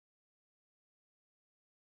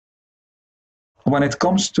when it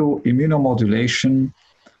comes to immunomodulation,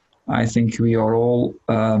 I think we are all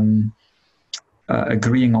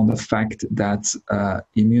agreeing on the fact that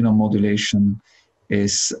immunomodulation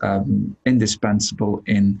is indispensable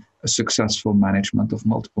in a successful management of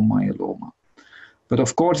multiple myeloma. But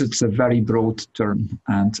of course, it's a very broad term,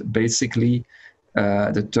 and basically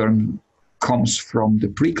the term comes from the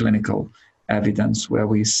preclinical evidence where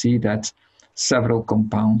we see that several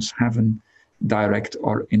compounds have a direct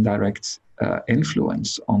or indirect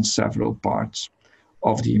influence on several parts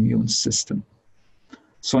of the immune system.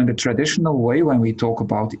 So in the traditional way, when we talk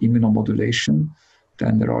about immunomodulation,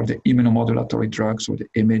 then there are the immunomodulatory drugs, or the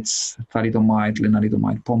IMiDs, thalidomide,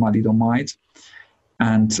 lenalidomide, pomalidomide.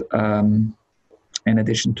 And in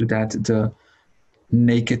addition to that, the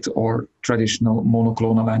naked or traditional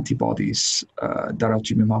monoclonal antibodies,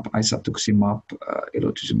 daratumumab, isatuximab,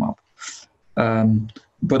 elotuzumab.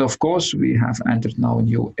 But of course, we have entered now a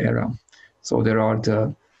new era. So there are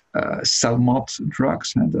the CEL-MOD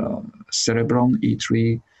drugs, and the cerebron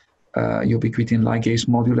E3 ubiquitin ligase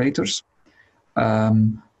modulators.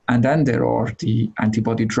 And then there are the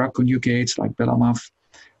antibody-drug conjugates like belamaf,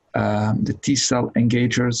 the T-cell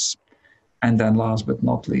engagers, and then last but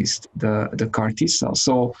not least, the CAR T-cells.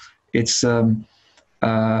 So it's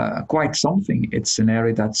quite something. It's an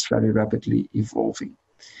area that's very rapidly evolving.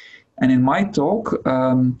 And in my talk,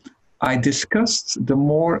 I discussed the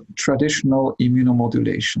more traditional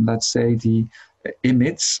immunomodulation, let's say the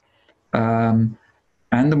IMiDs and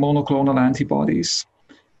the monoclonal antibodies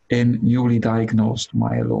in newly diagnosed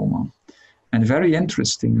myeloma. And very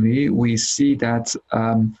interestingly, we see that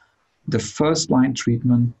the first-line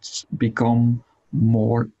treatments become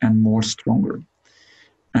more and more stronger.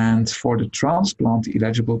 And for the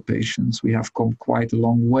transplant-eligible patients, we have come quite a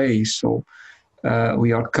long way. So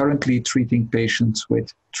we are currently treating patients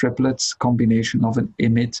with triplets, combination of an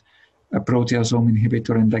IMiD, a proteasome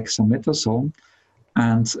inhibitor, and dexamethasone.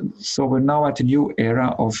 And so we're now at a new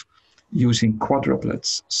era of using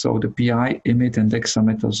quadruplets. So the PI, IMiD, and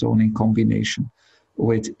dexamethasone in combination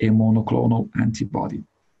with a monoclonal antibody.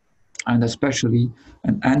 And especially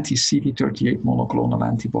an anti-CD38 monoclonal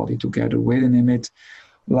antibody together with an IMiD,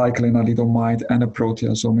 like lenalidomide, and a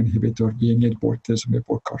proteasome inhibitor, being it bortezomib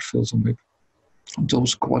or carfilzomib.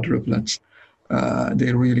 Those quadruplets,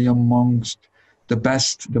 they're really amongst the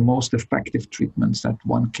best, the most effective treatments that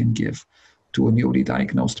one can give to a newly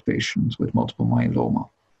diagnosed patient with multiple myeloma.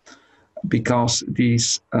 Because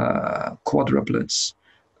these quadruplets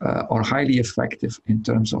are highly effective in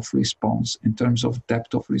terms of response, in terms of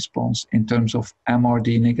depth of response, in terms of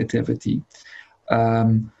MRD negativity.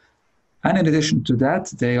 And in addition to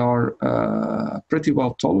that, they are pretty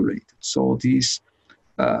well tolerated. So these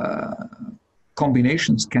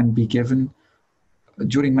combinations can be given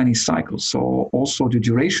during many cycles. So also the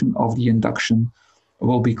duration of the induction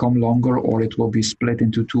will become longer, or it will be split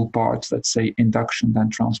into two parts, let's say induction, then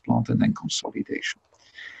transplant, and then consolidation.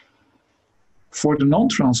 For the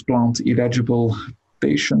non-transplant eligible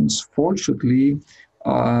patients, fortunately,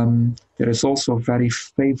 there is also very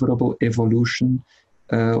favorable evolution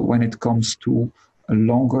when it comes to a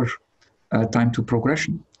longer time to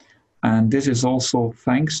progression. And this is also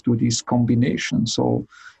thanks to these combinations. So,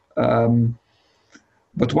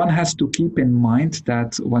 but one has to keep in mind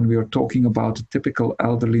that when we are talking about a typical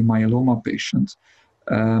elderly myeloma patient,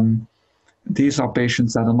 these are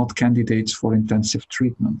patients that are not candidates for intensive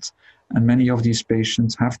treatment. And many of these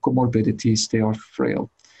patients have comorbidities, they are frail.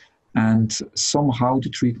 And somehow the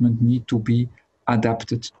treatment need to be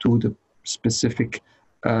adapted to the specific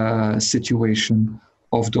situation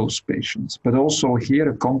of those patients. But also here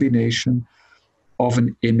a combination of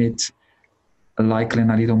an IMiD like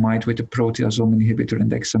lenalidomide with a proteasome inhibitor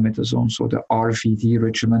and dexamethasone, so the RVD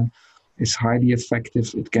regimen is highly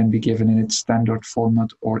effective. It can be given in its standard format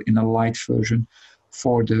or in a light version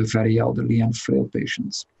for the very elderly and frail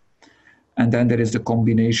patients. And then there is the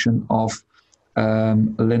combination of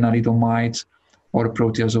lenalidomide or a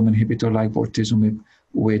proteasome inhibitor like bortezomib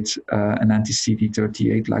with an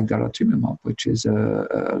anti-CD38 like daratumumab, which is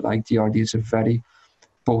like DRD, is a very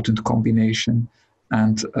potent combination,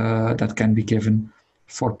 and that can be given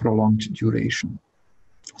for prolonged duration.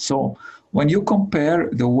 So when you compare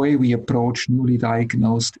the way we approach newly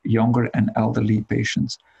diagnosed younger and elderly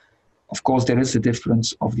patients, of course, there is a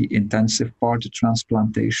difference of the intensive part, the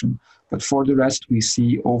transplantation, but for the rest, we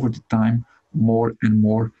see over the time more and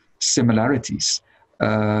more similarities.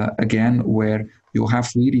 Again, where you have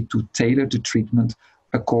really to tailor the treatment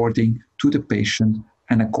according to the patient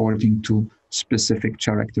and according to specific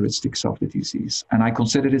characteristics of the disease. And I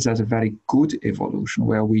consider this as a very good evolution,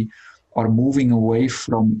 where we are moving away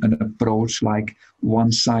from an approach like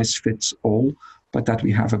one size fits all, but that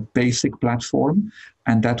we have a basic platform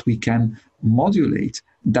and that we can modulate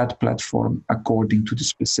that platform according to the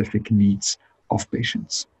specific needs of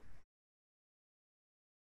patients.